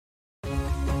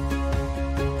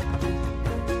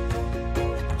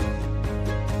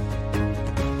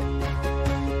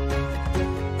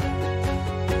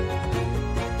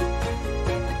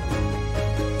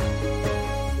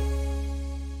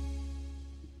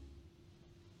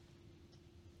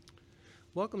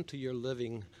Welcome to your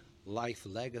Living Life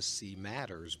Legacy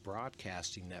Matters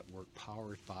broadcasting network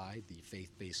powered by the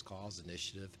Faith Based Cause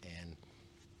Initiative and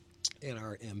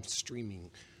NRM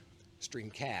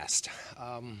Streamcast.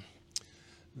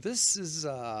 This is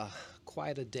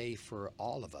quite a day for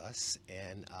all of us,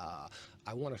 and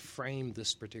I want to frame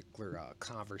this particular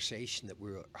conversation that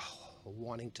we're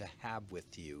wanting to have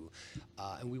with you.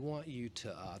 And we want you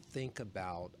to think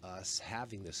about us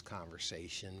having this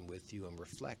conversation with you and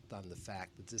reflect on the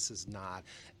fact that this is not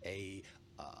a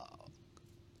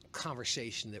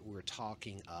conversation that we're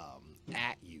talking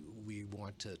at you. We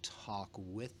want to talk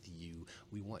with you.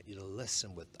 We want you to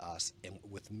listen with us and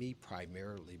with me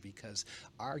primarily because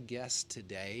our guest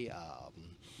today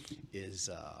is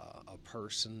a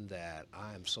person that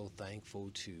I am so thankful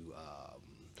to.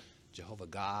 Jehovah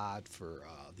God for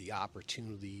the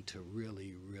opportunity to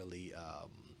really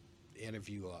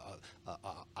interview a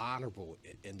honorable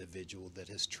individual that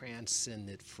has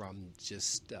transcended from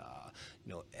just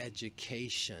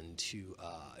education to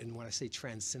and when I say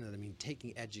transcended, I mean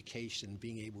taking education,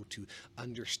 being able to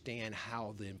understand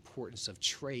how the importance of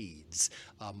trades.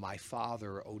 My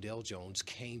father, Odell Jones,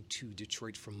 came to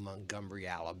Detroit from Montgomery,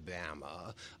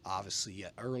 Alabama, obviously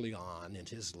early on in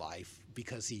his life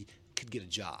because he could get a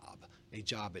job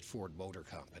at Ford Motor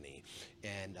Company.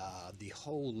 And the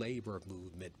whole labor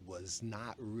movement was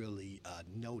not really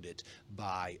noted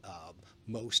by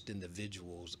most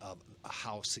individuals of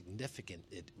how significant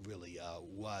it really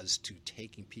was to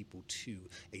taking people to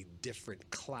a different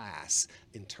class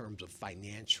in terms of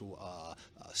financial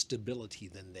stability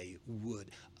than they would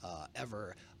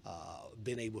ever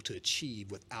been able to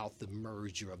achieve without the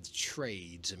merger of the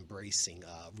trades embracing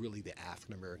really the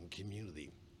African American community.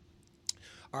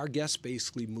 Our guest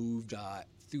basically moved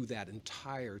through that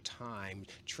entire time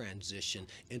transition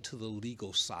into the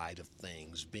legal side of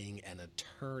things, being an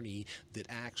attorney that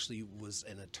actually was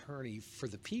an attorney for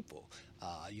the people,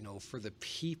 for the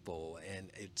people. And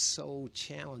it's so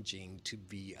challenging to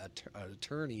be an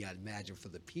attorney, I'd imagine, for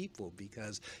the people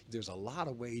because there's a lot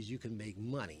of ways you can make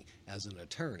money as an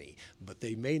attorney, but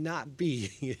they may not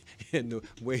be in the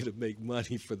way to make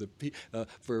money for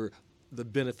for the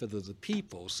benefit of the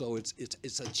people. So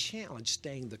it's a challenge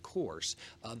staying the course.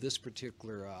 This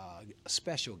particular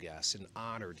special guest, an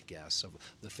honored guest of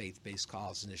the Faith-Based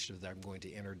Cause Initiative that I'm going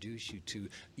to introduce you to,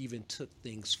 even took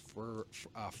things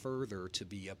further to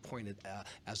be appointed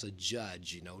as a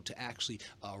judge, to actually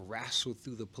wrestle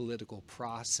through the political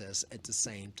process at the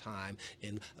same time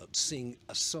and seeing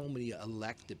so many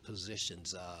elected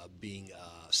positions being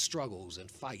struggles and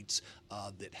fights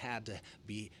that had to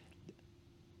be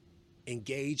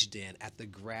engaged in at the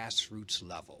grassroots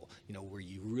level, where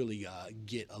you really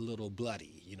get a little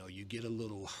bloody, you get a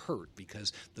little hurt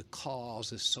because the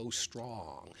cause is so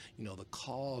strong, the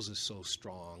cause is so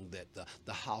strong that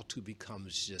the how to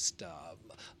becomes just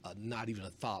not even a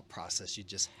thought process. You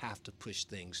just have to push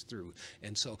things through.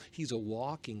 And so he's a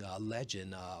walking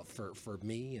legend for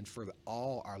me and for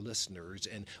all our listeners.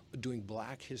 And during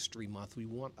Black History Month, we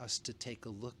want us to take a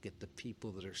look at the people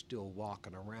that are still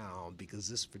walking around because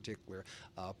this particular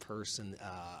person,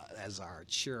 as our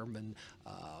chairman,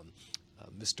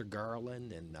 Mr.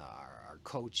 Garland, and our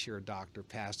co-chair, Dr.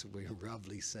 Pastor William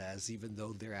Revely, says, even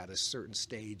though they're at a certain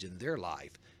stage in their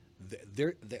life,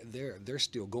 they're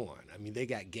still going. I mean, they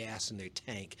got gas in their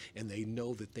tank, and they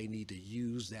know that they need to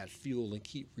use that fuel and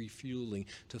keep refueling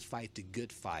to fight the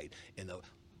good fight. And the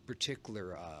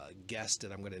particular guest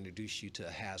that I'm going to introduce you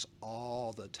to has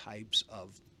all the types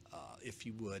of if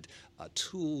you would,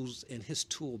 tools in his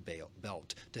tool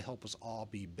belt to help us all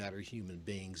be better human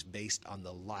beings based on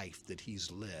the life that he's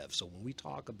lived. So when we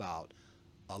talk about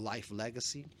a life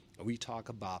legacy, we talk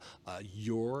about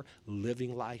your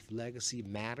living life legacy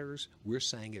matters, we're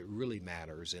saying it really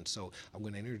matters. And so I'm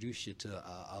going to introduce you to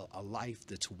a life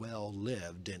that's well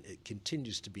lived, and it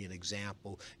continues to be an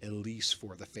example, at least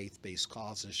for the faith-based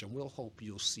causes. And we'll hope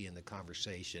you'll see in the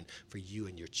conversation for you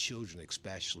and your children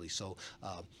especially. So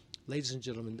ladies and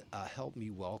gentlemen, help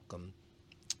me welcome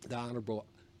the Honorable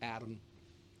Adam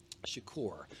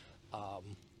Shakur.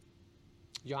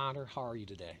 Your Honor, how are you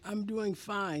today? I'm doing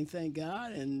fine, thank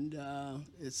God, and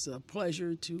it's a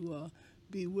pleasure to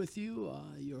be with you.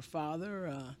 Your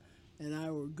father and I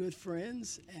were good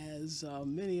friends, as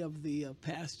many of the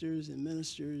pastors and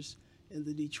ministers in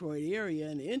the Detroit area.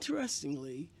 And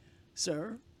interestingly,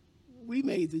 sir, we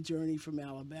made the journey from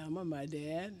Alabama, my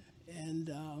dad,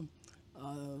 and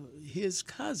his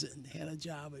cousin had a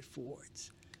job at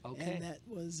Ford's. Okay. And that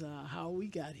was how we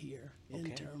got here in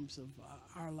Okay. terms of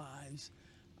our lives.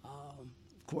 Of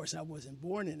course, I wasn't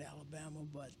born in Alabama,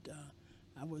 but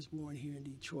I was born here in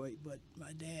Detroit. But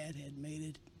my dad had made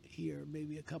it here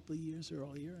maybe a couple of years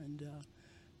earlier, and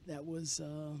that was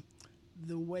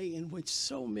the way in which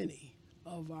so many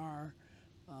of our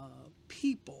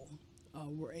people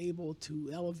were able to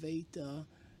elevate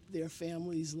their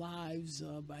families' lives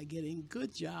by getting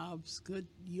good jobs, good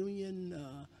union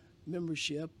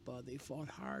membership. They fought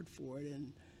hard for it,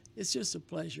 and it's just a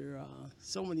pleasure.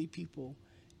 So many people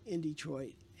in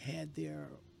Detroit had their,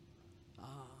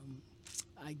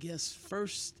 I guess,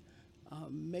 first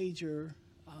major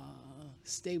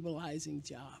stabilizing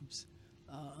jobs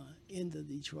in the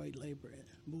Detroit labor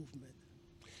movement.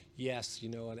 Yes,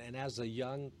 and as a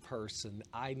young person,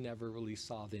 I never really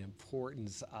saw the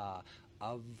importance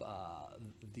of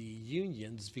the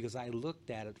unions because I looked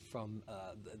at it from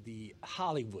the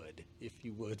Hollywood, if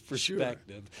you would,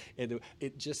 perspective, and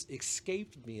it just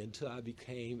escaped me until I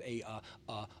became a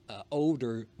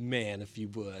older man, if you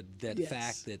would. That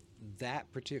fact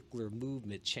that particular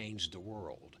movement changed the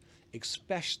world,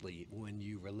 especially when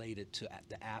you relate it to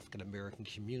the African American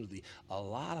community. A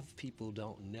lot of people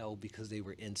don't know because they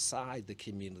were inside the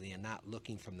community and not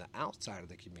looking from the outside of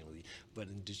the community. But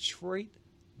in Detroit,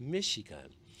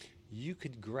 Michigan, you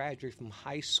could graduate from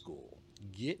high school,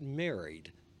 get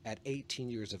married at 18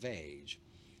 years of age,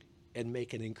 and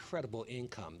make an incredible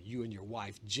income, you and your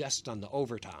wife, just on the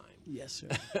overtime. Yes, sir.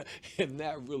 And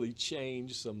that really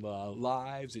changed some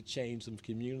lives. It changed some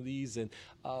communities. And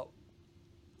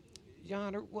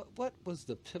Yonder, what was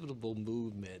the pivotal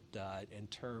movement in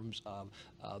terms of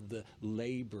the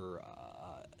labor,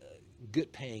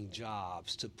 good-paying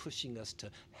jobs, to pushing us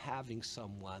to having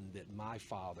someone that my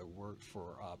father worked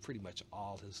for pretty much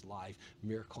all his life,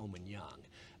 Mayor Coleman Young?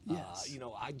 Yes.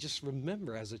 I just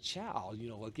remember as a child,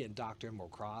 again, Dr. Emerald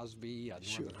Crosby at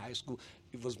Northern High School.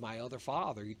 It was my other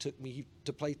father. He took me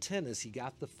to play tennis. He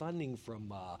got the funding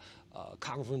from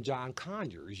Congressman John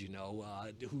Conyers,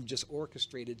 who just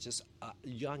orchestrated just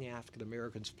young African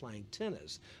Americans playing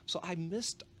tennis. So I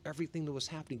missed everything that was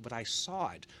happening, but I saw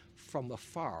it from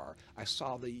afar. I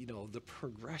saw the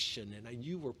progression, and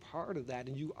you were part of that,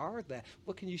 and you are that.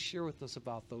 What can you share with us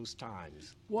about those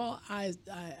times? Well, I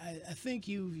think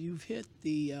you've hit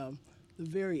the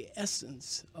very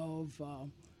essence of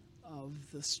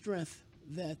the strength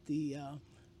that the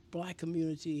black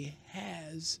community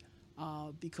has,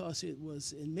 because it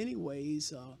was in many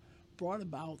ways brought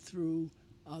about through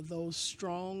those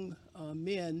strong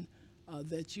men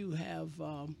that you have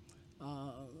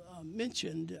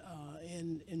mentioned.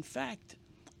 In fact,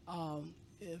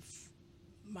 if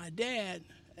my dad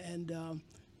and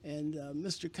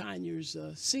Mr. Conyers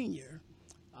Sr.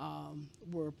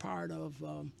 Were part of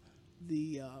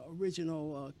the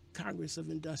original Congress of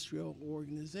Industrial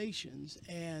Organizations,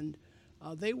 and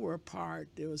they were a part.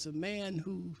 There was a man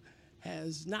who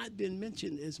has not been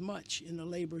mentioned as much in the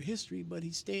labor history, but he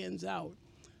stands out.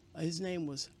 His name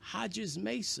was Hodges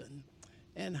Mason,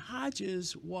 and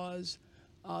Hodges was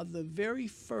the very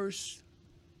first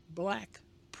black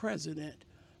president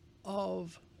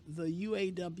of the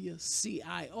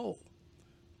UAW-CIO,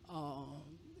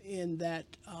 in that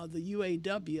the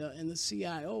UAW and the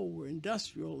CIO were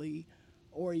industrially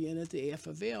oriented. The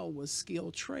AFL was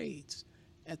skilled trades.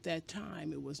 At that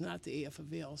time, it was not the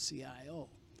AFL-CIO.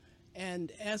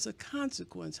 And as a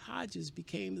consequence, Hodges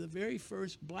became the very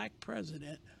first black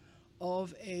president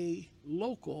of a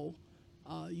local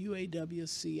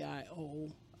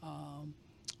UAW-CIO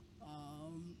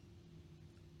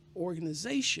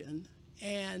organization,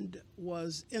 and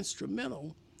was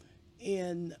instrumental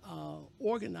in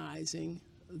organizing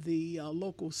the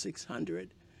local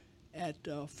 600 at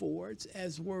Ford's,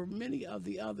 as were many of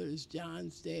the others,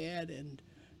 John's dad,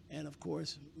 and of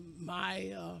course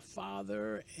my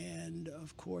father, and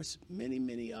of course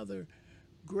many other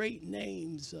great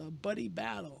names, Buddy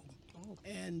Battle,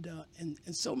 and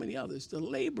so many others. The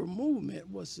labor movement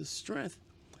was the strength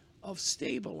of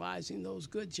stabilizing those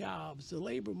good jobs. The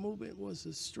labor movement was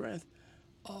the strength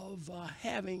of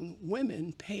having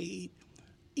women paid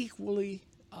equally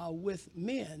with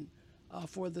men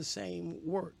for the same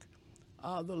work.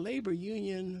 The labor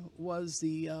union was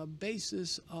the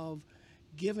basis of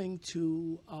giving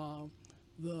to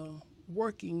the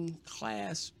working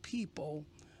class people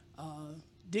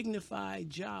dignified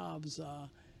jobs,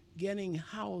 getting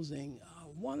housing.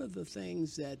 One of the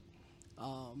things that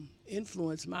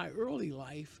influenced my early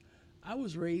life, I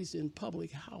was raised in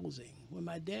public housing. When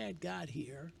my dad got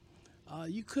here,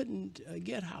 you couldn't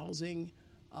get housing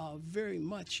very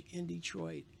much in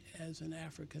Detroit as an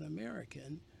African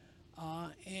American.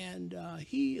 And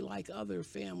he, like other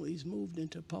families, moved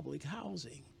into public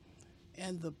housing.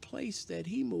 And the place that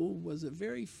he moved was the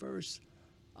very first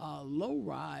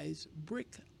low-rise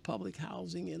brick public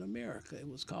housing in America. It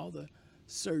was called the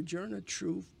Sojourner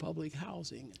Truth Public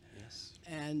Housing. Yes.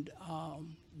 And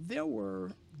there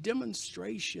were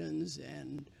demonstrations,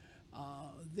 and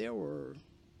there were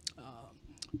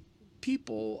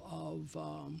people of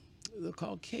the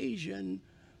Caucasian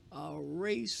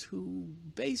race who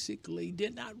basically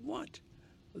did not want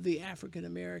the African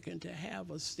American to have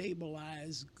a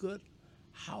stabilized, good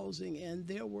housing, and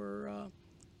there were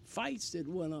fights that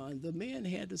went on. The men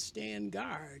had to stand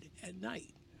guard at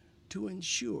night to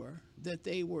ensure that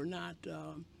they were not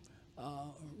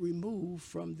removed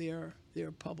from their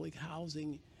public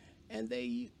housing, and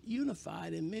they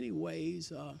unified in many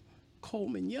ways.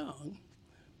 Coleman Young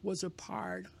was a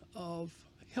part of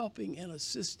helping and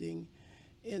assisting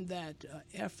in that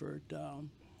effort.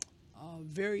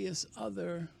 Various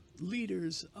other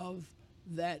leaders of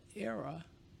that era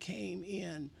came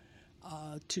in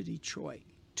to Detroit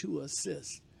to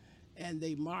assist, and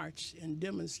they marched and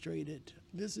demonstrated.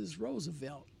 Mrs.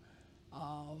 Roosevelt,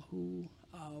 who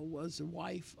was the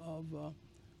wife of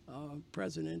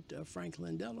President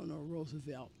Franklin Delano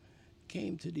Roosevelt,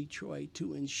 came to Detroit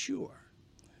to ensure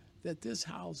that this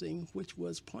housing, which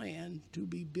was planned to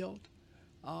be built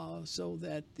so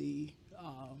that the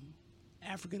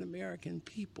African American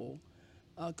people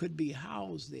could be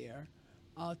housed there,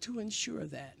 to ensure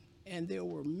that. And there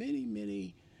were many,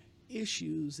 many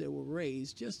issues that were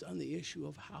raised just on the issue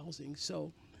of housing.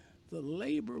 So the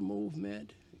labor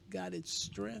movement got its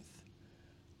strength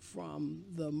from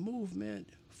the movement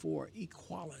for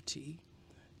equality.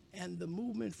 And the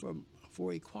movement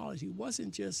for equality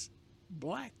wasn't just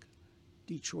black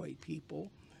Detroit people.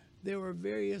 There were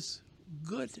various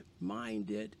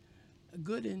good-minded,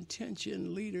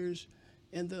 good-intentioned leaders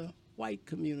in the white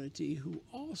community who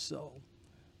also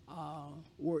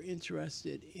were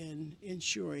interested in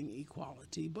ensuring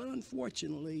equality. But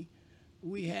unfortunately,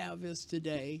 we have as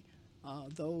today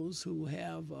those who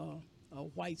have a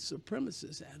white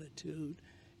supremacist attitude.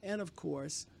 And of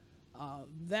course,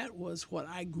 that was what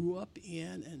I grew up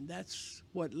in, and that's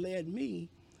what led me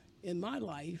in my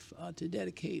life to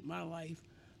dedicate my life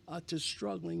to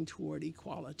struggling toward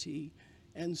equality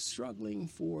and struggling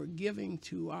for giving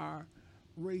to our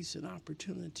race an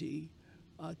opportunity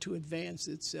to advance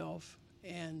itself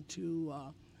and to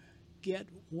get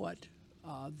what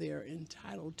they're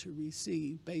entitled to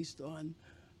receive based on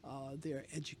their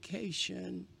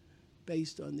education,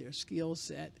 based on their skill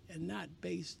set, and not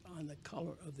based on the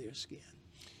color of their skin.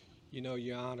 You know,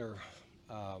 Your Honor,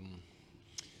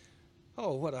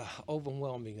 oh, what an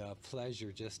overwhelming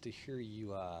pleasure just to hear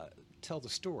you tell the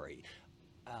story.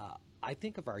 I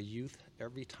think of our youth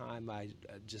every time I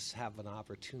just have an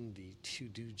opportunity to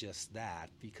do just that,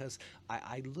 because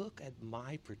I look at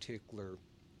my particular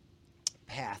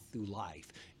path through life,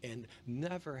 and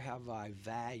never have I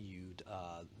valued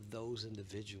those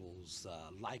individuals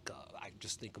like I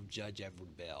just think of Judge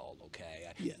Edward Bell. Okay,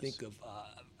 I Yes. think of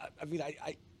I mean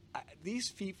I these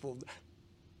people.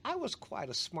 I was quite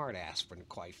a smart aspirin,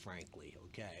 quite frankly.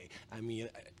 Okay, I mean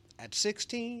at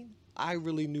 16, I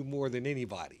really knew more than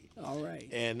anybody. All right.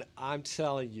 And I'm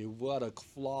telling you, what a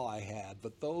flaw I had.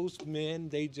 But those men,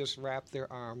 they just wrapped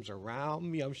their arms around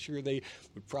me. I'm sure they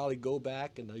would probably go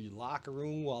back in the locker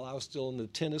room while I was still in the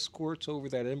tennis courts over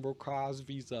at Emerald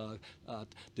Crosby's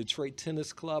Detroit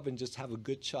Tennis Club and just have a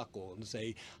good chuckle and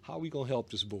say, how are we going to help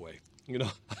this boy? You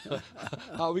know,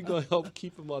 how are we going to help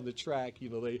keep him on the track? You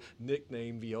know, they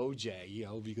nicknamed me OJ, you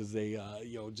know, because they,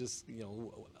 just,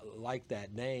 like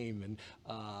that name. And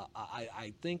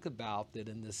I think about that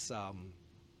in this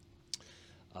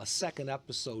second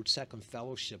episode, second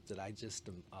fellowship that I just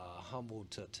am humbled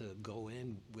to go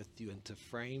in with you and to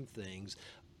frame things.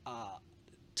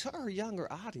 To our younger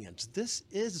audience, this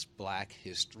is Black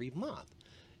History Month.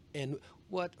 And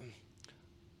what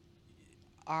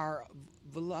our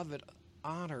beloved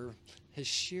Honor has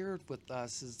shared with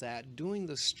us is that during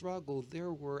the struggle,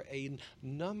 there were a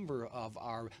number of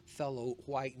our fellow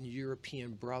white and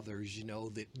European brothers,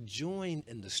 that joined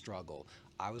in the struggle.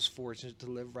 I was fortunate to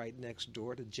live right next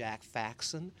door to Jack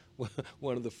Faxon,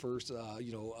 one of the first,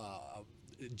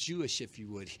 Jewish, if you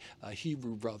would,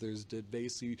 Hebrew brothers that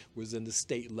basically was in the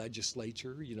state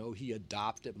legislature. He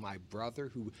adopted my brother,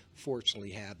 who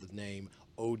fortunately had the name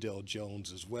Odell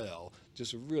Jones as well.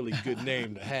 Just a really good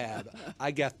name to have.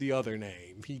 I got the other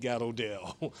name. He got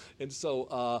Odell. And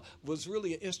so was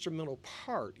really an instrumental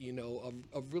part,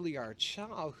 of really our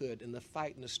childhood and the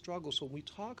fight and the struggle. So when we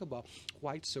talk about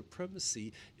white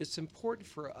supremacy, it's important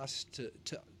for us to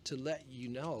let you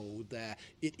know that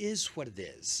it is what it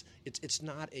is. It's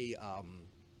not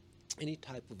any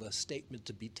type of a statement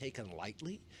to be taken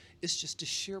lightly. It's just to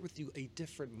share with you a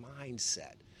different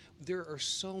mindset. There are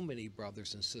so many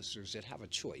brothers and sisters that have a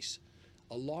choice.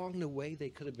 along the way they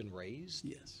could have been raised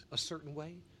Yes. a certain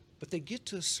way, but they get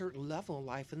to a certain level in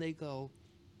life and they go,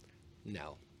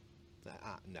 no,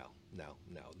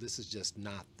 no, this is just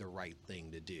not the right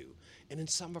thing to do. And in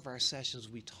some of our sessions,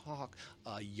 we talk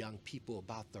young people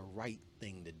about the right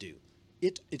thing to do.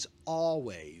 It's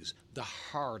always the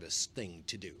hardest thing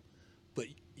to do, but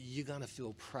you're going to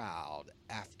feel proud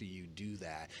after you do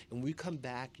that. And we come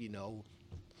back,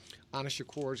 Anna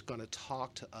Shakur is going to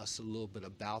talk to us a little bit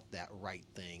about that right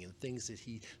thing and things that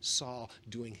he saw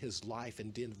during his life,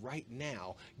 and then right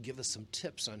now give us some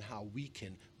tips on how we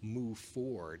can move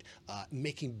forward,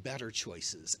 making better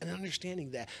choices, and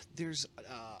understanding that there's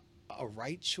a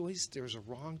right choice, there's a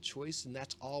wrong choice, and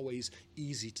that's always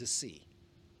easy to see.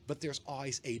 But there's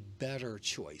always a better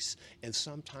choice, and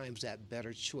sometimes that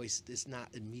better choice is not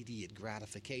immediate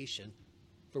gratification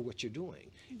for what you're doing.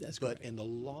 That's but correct. in the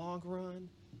long run,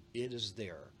 it is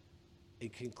there. In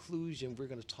conclusion, we're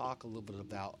going to talk a little bit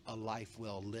about a life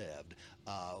well lived.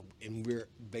 And we're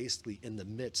basically in the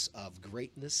midst of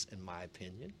greatness, in my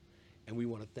opinion. And we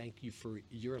want to thank you for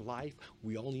your life.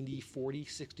 We only need 40,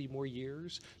 60 more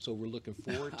years. So we're looking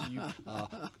forward to you.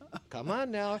 Come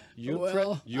on now. You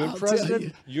Well, and I'll tell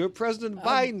you. President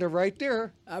Biden are right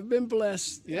there. I've been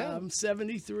blessed. Yeah. I'm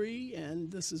 73, and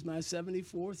this is my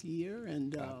 74th year.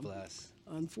 And God bless.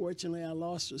 unfortunately, I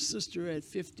lost a sister at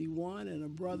 51 and a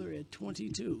brother at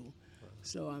 22.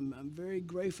 So I'm very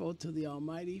grateful to the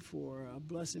Almighty for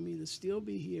blessing me to still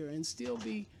be here and still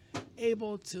be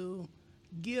able to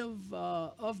give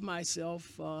of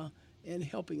myself in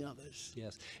helping others.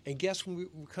 Yes. And guess when we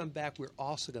come back, we're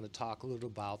also going to talk a little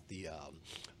about the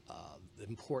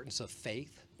importance of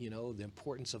faith, the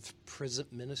importance of prison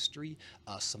ministry,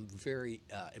 some very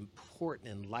important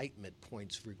enlightenment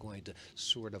points we're going to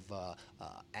sort of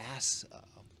ask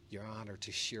Your Honor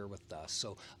to share with us.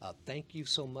 So thank you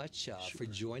so much for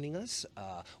joining us.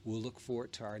 We'll look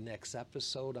forward to our next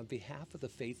episode. On behalf of the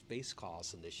Faith-Based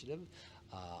Cause Initiative,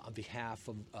 on behalf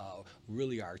of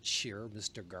really our chair,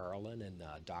 Mr. Garland, and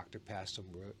Dr. Pastor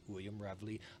William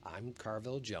Revely, I'm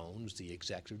Carvel Jones, the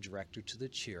executive director to the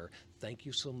chair. Thank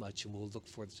you so much, and we'll look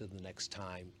forward to the next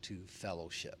time to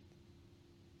fellowship.